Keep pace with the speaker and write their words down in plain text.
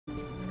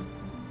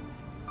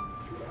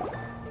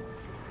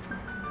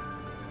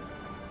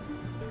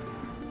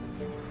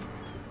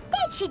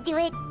That should do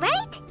it,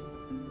 right?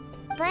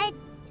 But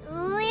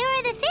where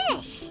are the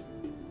fish?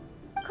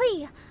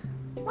 Klee,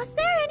 was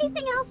there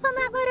anything else on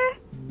that letter?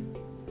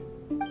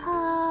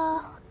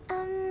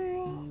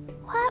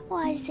 What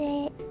was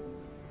it?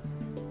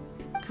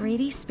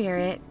 Greedy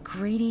spirit,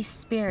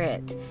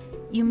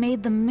 you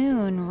made the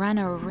moon run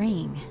a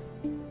ring.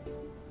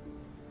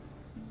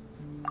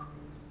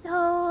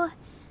 So,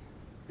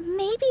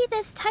 maybe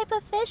this type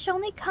of fish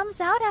only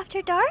comes out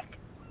after dark?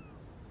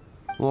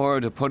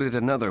 Or to put it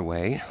another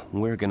way,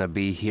 we're gonna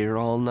be here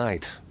all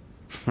night.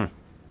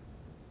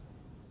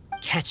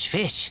 Catch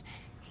fish.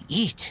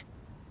 Eat.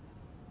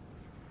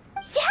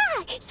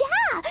 Yeah!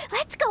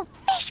 Let's go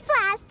fish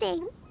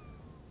blasting!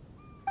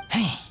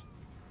 Hey.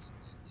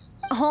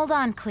 Hold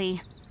on,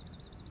 Klee.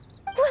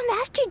 Will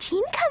Master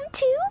Jean come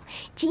too?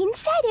 Jean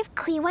said if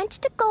Klee wants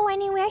to go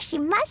anywhere, she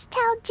must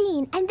tell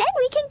Jean, and then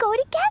we can go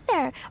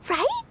together,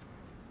 right?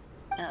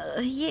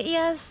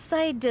 Yes,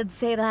 I did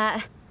say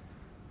that.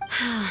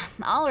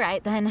 All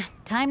right, then.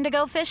 Time to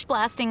go fish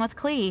blasting with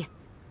Klee.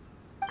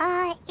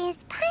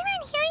 Is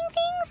Paimon hearing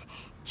things?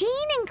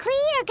 Jean and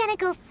Klee are gonna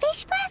go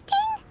fish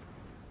blasting?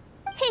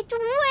 It's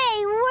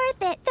way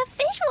worth it. The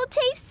fish will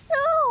taste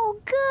so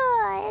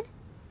good.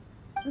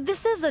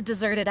 This is a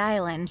deserted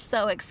island,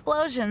 so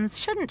explosions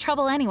shouldn't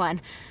trouble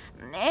anyone.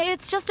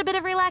 It's just a bit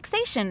of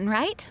relaxation,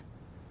 right?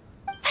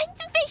 Find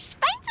some fish!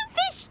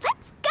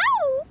 Let's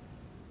go!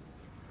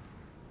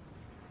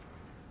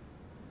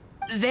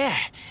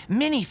 There.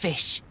 Mini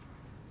fish.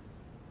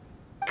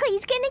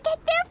 Klee's gonna get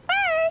there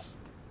first.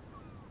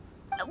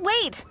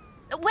 Wait!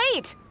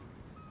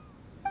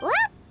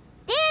 Whoop!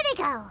 There they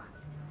go.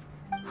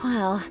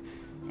 Well,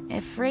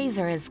 if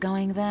Razor is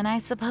going, then I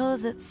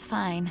suppose it's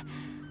fine.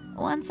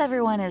 Once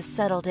everyone is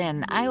settled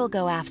in, I will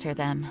go after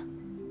them.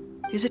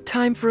 Is it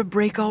time for a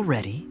break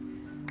already?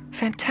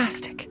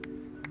 Fantastic.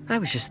 I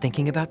was just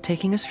thinking about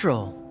taking a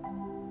stroll.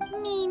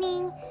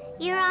 Meaning,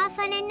 you're off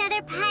on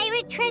another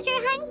pirate treasure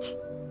hunt?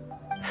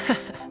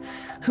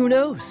 Who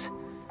knows?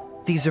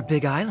 These are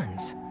big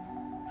islands.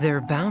 There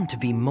are bound to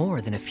be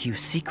more than a few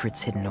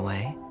secrets hidden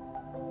away.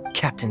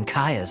 Captain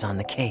Kaeya's on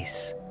the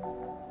case.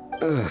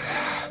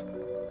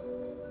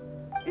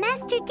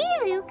 Master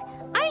Diluc,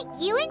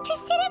 aren't you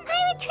interested in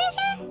pirate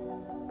treasure?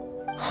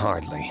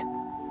 Hardly.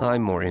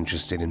 I'm more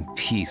interested in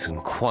peace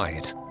and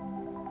quiet.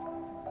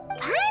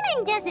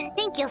 Paimon doesn't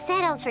think you'll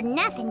settle for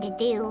nothing to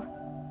do.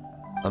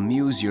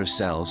 Amuse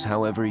yourselves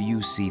however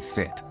you see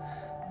fit.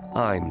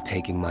 I'm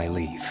taking my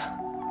leave.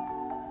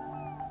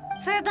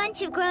 For a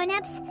bunch of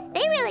grown-ups,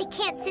 they really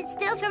can't sit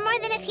still for more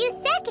than a few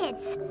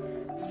seconds.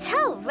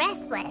 So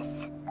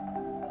restless.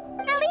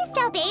 At least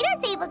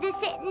Albedo's able to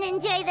sit and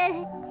enjoy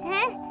the...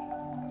 Huh?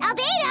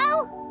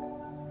 Albedo!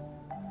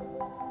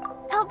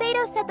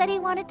 Albedo said that he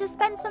wanted to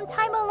spend some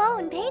time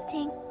alone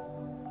painting.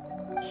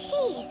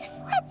 Jeez,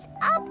 what's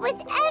up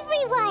with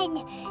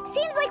everyone?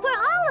 Seems like we're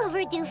all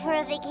overdue for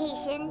a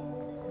vacation.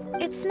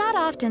 It's not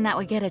often that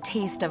we get a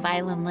taste of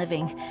island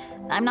living.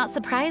 I'm not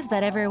surprised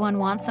that everyone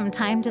wants some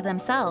time to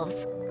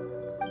themselves.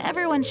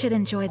 Everyone should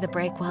enjoy the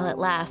break while it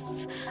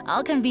lasts.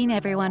 I'll convene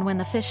everyone when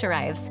the fish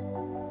arrives.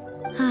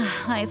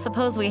 I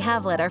suppose we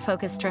have let our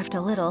focus drift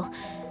a little,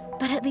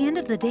 but at the end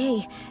of the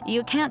day,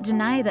 you can't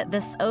deny that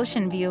this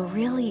ocean view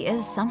really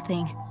is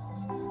something.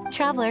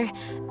 Traveler,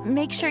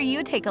 make sure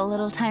you take a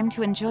little time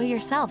to enjoy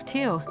yourself,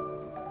 too.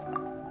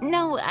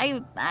 No,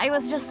 I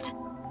was just...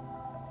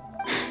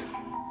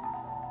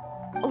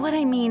 What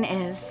I mean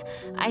is,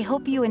 I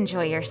hope you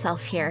enjoy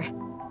yourself here.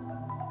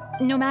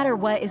 No matter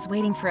what is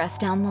waiting for us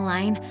down the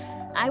line,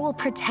 I will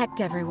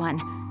protect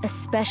everyone,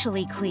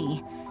 especially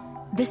Klee.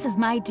 This is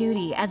my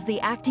duty as the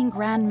acting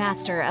Grand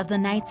Master of the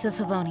Knights of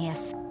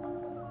Favonius.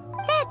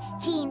 That's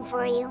Jean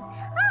for you.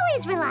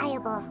 Always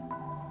reliable.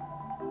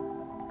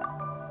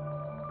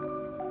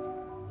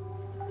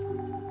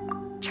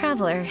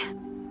 Traveler,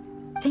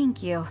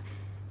 thank you.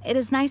 It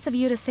is nice of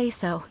you to say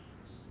so.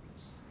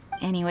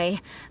 Anyway,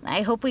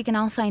 I hope we can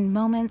all find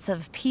moments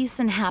of peace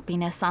and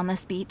happiness on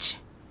this beach.